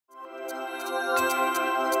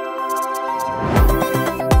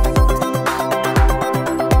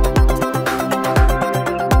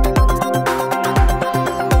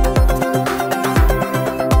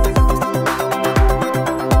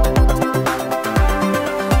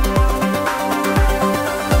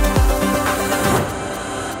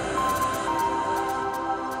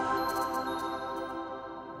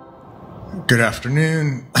Good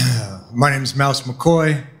afternoon. My name is Mouse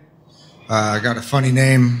McCoy. I got a funny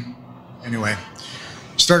name. Anyway,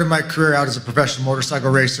 started my career out as a professional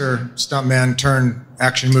motorcycle racer, stuntman turned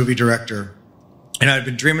action movie director. And I'd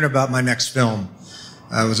been dreaming about my next film.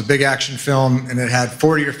 It was a big action film, and it had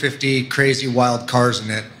 40 or 50 crazy, wild cars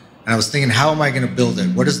in it. And I was thinking, how am I going to build it?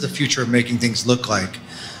 What does the future of making things look like?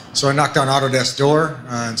 So I knocked on Autodesk's door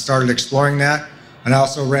and started exploring that. And I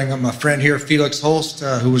also rang up my friend here, Felix Holst,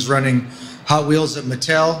 who was running Hot Wheels at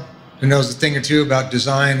Mattel, who knows a thing or two about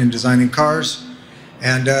design and designing cars.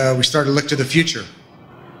 And we started to look to the future.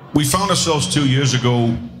 We found ourselves 2 years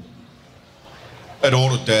ago at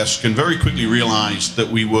Autodesk and very quickly realized that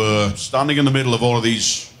we were standing in the middle of all of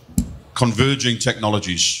these converging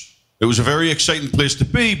technologies. It was a very exciting place to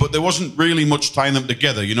be, but there wasn't really much tying them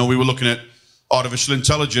together. You know, we were looking at artificial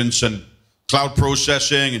intelligence and cloud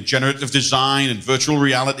processing and generative design and virtual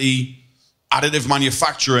reality, additive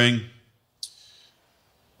manufacturing.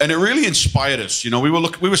 And it really inspired us. You know, we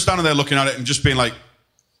were standing there looking at it and just being like,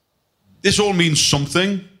 this all means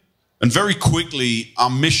something. And very quickly, our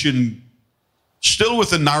mission, still with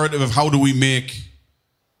the narrative of how do we make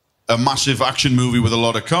a massive action movie with a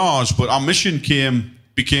lot of cars, but our mission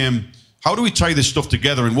became, how do we tie this stuff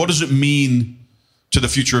together and what does it mean to the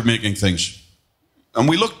future of making things? And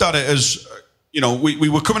we looked at it as, you know, we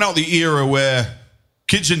were coming out of the era where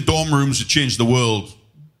kids in dorm rooms had changed the world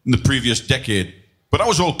in the previous decade. But that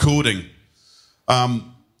was all coding.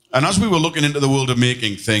 And as we were looking into the world of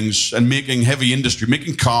making things and making heavy industry,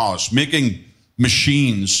 making cars, making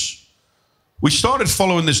machines, we started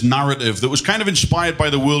following this narrative that was kind of inspired by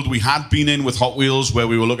the world we had been in with Hot Wheels, where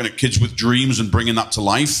we were looking at kids with dreams and bringing that to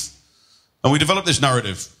life. And we developed this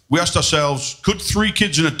narrative. We asked ourselves, could 3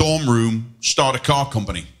 kids in a dorm room start a car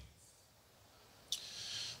company?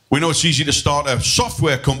 We know it's easy to start a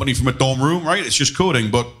software company from a dorm room, right? It's just coding,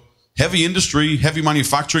 but heavy industry, heavy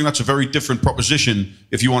manufacturing, that's a very different proposition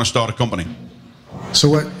if you want to start a company. So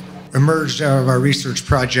what emerged out of our research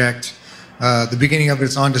project, the beginning of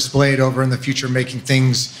it's on display over in the Future Making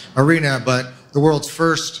Things arena, but the world's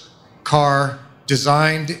first car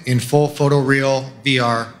designed in full photoreal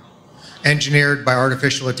VR, engineered by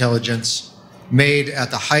artificial intelligence, made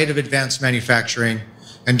at the height of advanced manufacturing,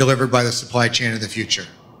 and delivered by the supply chain of the future.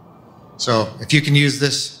 So if you can use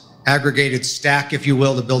this aggregated stack, if you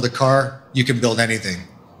will, to build a car, you can build anything.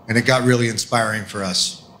 And it got really inspiring for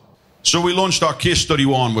us. So we launched our case study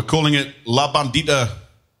one. We're calling it La Bandita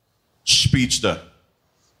Speedster.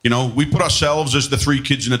 You know, we put ourselves as the 3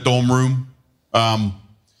 kids in a dorm room.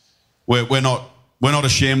 We're not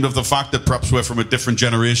ashamed of the fact that perhaps we're from a different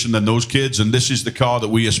generation than those kids, and this is the car that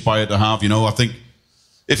we aspire to have. You know, I think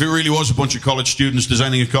if it really was a bunch of college students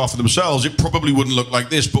designing a car for themselves, it probably wouldn't look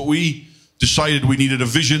like this, but we decided we needed a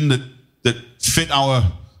vision that fit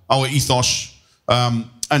our ethos.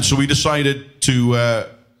 And so we decided to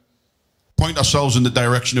point ourselves in the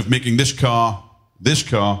direction of making this car,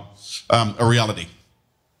 a reality.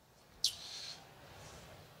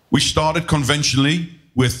 We started conventionally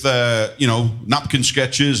with, you know, napkin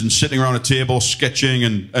sketches and sitting around a table sketching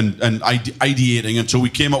and ideating until we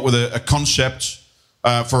came up with a concept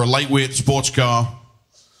for a lightweight sports car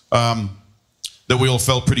that we all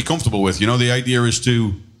felt pretty comfortable with. You know, the idea is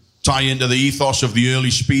to tie into the ethos of the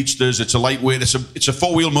early speedsters. It's a lightweight, it's a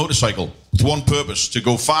 4-wheel motorcycle with one purpose, to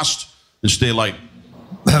go fast and stay light.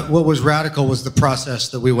 What was radical was the process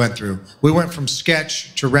that we went through. We went from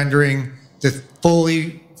sketch to rendering to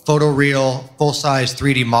fully photoreal, full-size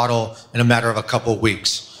 3D model in a matter of a couple of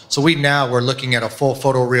weeks. So we're looking at a full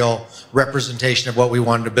photoreal representation of what we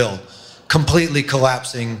wanted to build, completely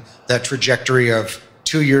collapsing that trajectory of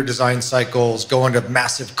 2-year design cycles, going to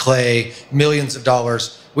massive clay, millions of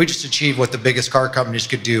dollars. We just achieved what the biggest car companies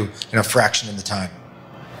could do in a fraction of the time.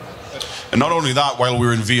 And not only that, while we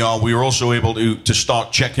were in VR, we were also able to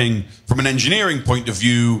start checking from an engineering point of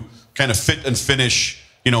view, kind of fit and finish.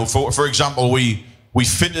 You know, for example, we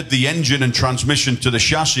fitted the engine and transmission to the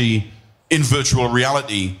chassis in virtual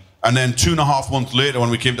reality, and then 2.5 months later, when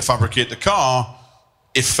we came to fabricate the car,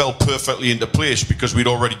 it fell perfectly into place because we'd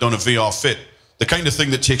already done a VR fit. The kind of thing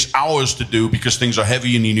that takes hours to do because things are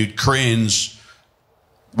heavy and you need cranes,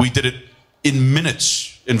 we did it in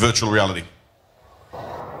minutes in virtual reality.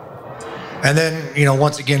 And then, you know,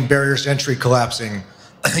 once again, barriers to entry collapsing.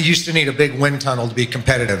 You used to need a big wind tunnel to be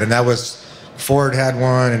competitive, and that was, Ford had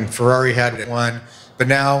one and Ferrari had one. But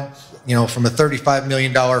now, you know, from a $35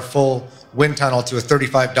 million full wind tunnel to a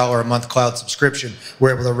 $35 a month cloud subscription,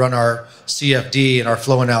 we're able to run our CFD and our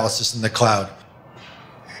flow analysis in the cloud.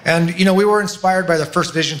 And, you know, we were inspired by the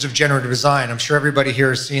first visions of generative design. I'm sure everybody here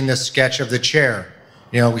has seen this sketch of the chair.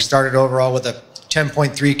 We started overall with a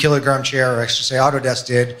 10.3 kilogram chair, or I should say Autodesk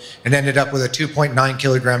did, and ended up with a 2.9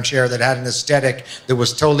 kilogram chair that had an aesthetic that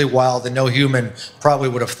was totally wild that no human probably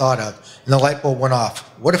would have thought of. And the light bulb went off.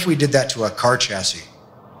 What if we did that to a car chassis?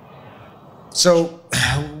 So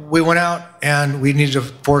we went out and we needed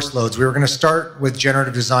force loads. We were going to start with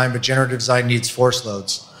generative design, but generative design needs force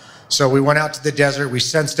loads. So we went out to the desert, we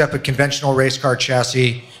sensed up a conventional race car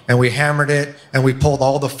chassis, and we hammered it, and we pulled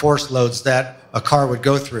all the force loads that a car would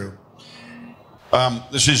go through.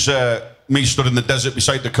 This is me stood in the desert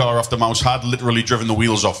beside the car after Mouse had literally driven the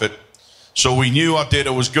wheels off it. So we knew our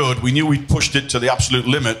data was good. We knew we'd pushed it to the absolute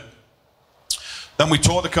limit. Then we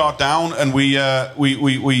tore the car down and we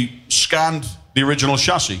scanned the original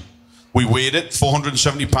chassis. We weighed it,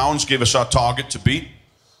 470 pounds gave us our target to beat.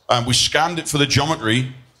 We scanned it for the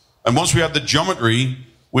geometry. And once we had the geometry,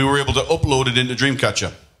 we were able to upload it into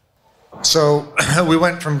Dreamcatcher. So we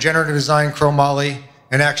went from generative design, chromoly,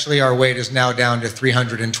 and actually our weight is now down to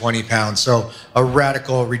 320 pounds. So a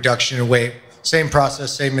radical reduction in weight. Same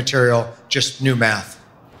process, same material, just new math.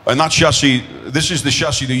 And that chassis, this is the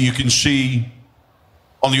chassis that you can see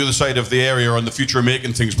on the other side of the area on the Future of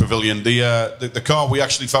Making Things Pavilion. The car we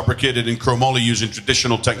actually fabricated in chromoly using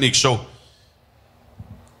traditional techniques. So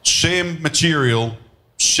same material,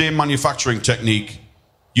 same manufacturing technique,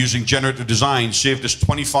 using generative design saved us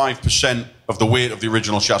 25% of the weight of the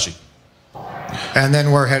original chassis. And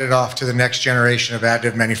then we're headed off to the next generation of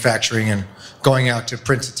additive manufacturing and going out to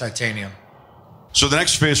printed titanium. So the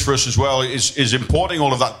next phase for us as well is importing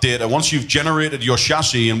all of that data. Once you've generated your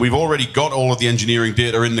chassis, and we've already got all of the engineering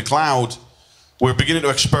data in the cloud, we're beginning to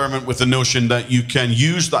experiment with the notion that you can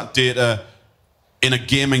use that data in a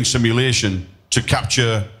gaming simulation to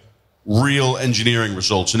capture real engineering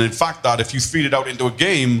results. And in fact, that if you feed it out into a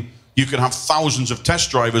game, you can have thousands of test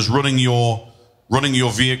drivers running your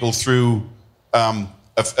vehicle through a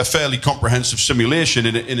fairly comprehensive simulation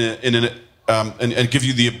and give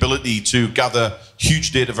you the ability to gather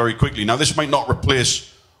huge data very quickly. Now, this might not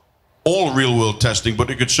replace all real-world testing, but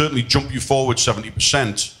it could certainly jump you forward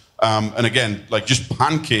 70%. And again, like just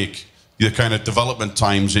pancake the kind of development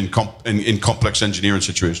times in complex engineering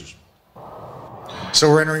situations. So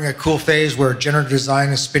we're entering a cool phase where generative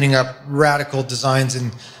design is spinning up radical designs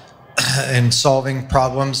and solving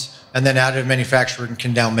problems, and then additive manufacturing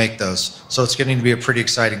can now make those. So it's getting to be a pretty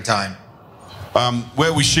exciting time.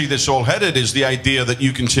 Where we see this all headed is the idea that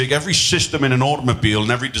you can take every system in an automobile and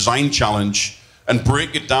every design challenge and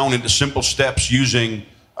break it down into simple steps using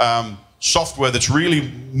software that's really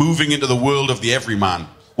moving into the world of the everyman.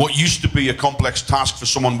 What used to be a complex task for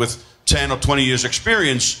someone with 10 or 20 years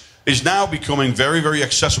experience is now becoming very, very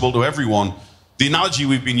accessible to everyone. The analogy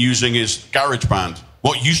we've been using is GarageBand.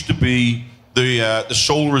 What used to be the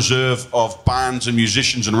sole reserve of bands and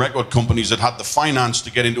musicians and record companies that had the finance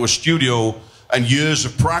to get into a studio and years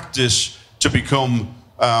of practice to become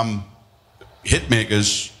hit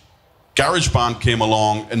makers, GarageBand came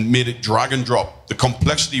along and made it drag and drop. The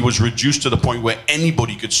complexity was reduced to the point where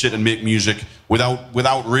anybody could sit and make music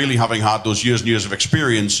without really having had those years and years of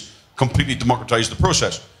experience, completely democratized the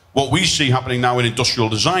process. What we see happening now in industrial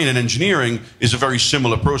design and engineering is a very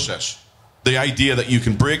similar process. The idea that you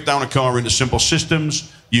can break down a car into simple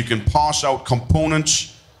systems, you can parse out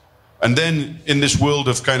components, and then in this world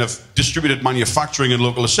of kind of distributed manufacturing and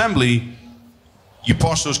local assembly, you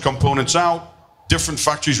parse those components out, different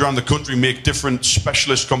factories around the country make different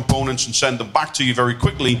specialist components and send them back to you very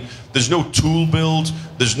quickly. There's no tool build,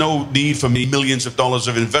 there's no need for millions of dollars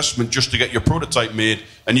of investment just to get your prototype made,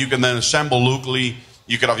 and you can then assemble locally.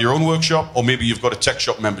 You could have your own workshop, or maybe you've got a tech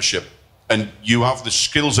shop membership, and you have the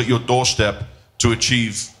skills at your doorstep to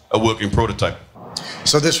achieve a working prototype.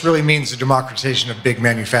 So this really means the democratization of big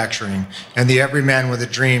manufacturing, and the everyman with a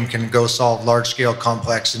dream can go solve large-scale,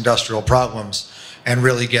 complex industrial problems and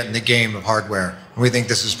really get in the game of hardware. And we think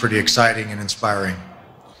this is pretty exciting and inspiring.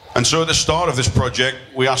 And so at the start of this project,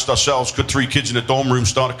 we asked ourselves, could 3 kids in a dorm room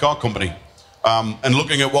start a car company? And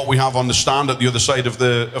looking at what we have on the stand at the other side of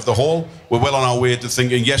the hall, we're well on our way to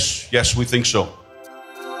thinking, yes, we think so.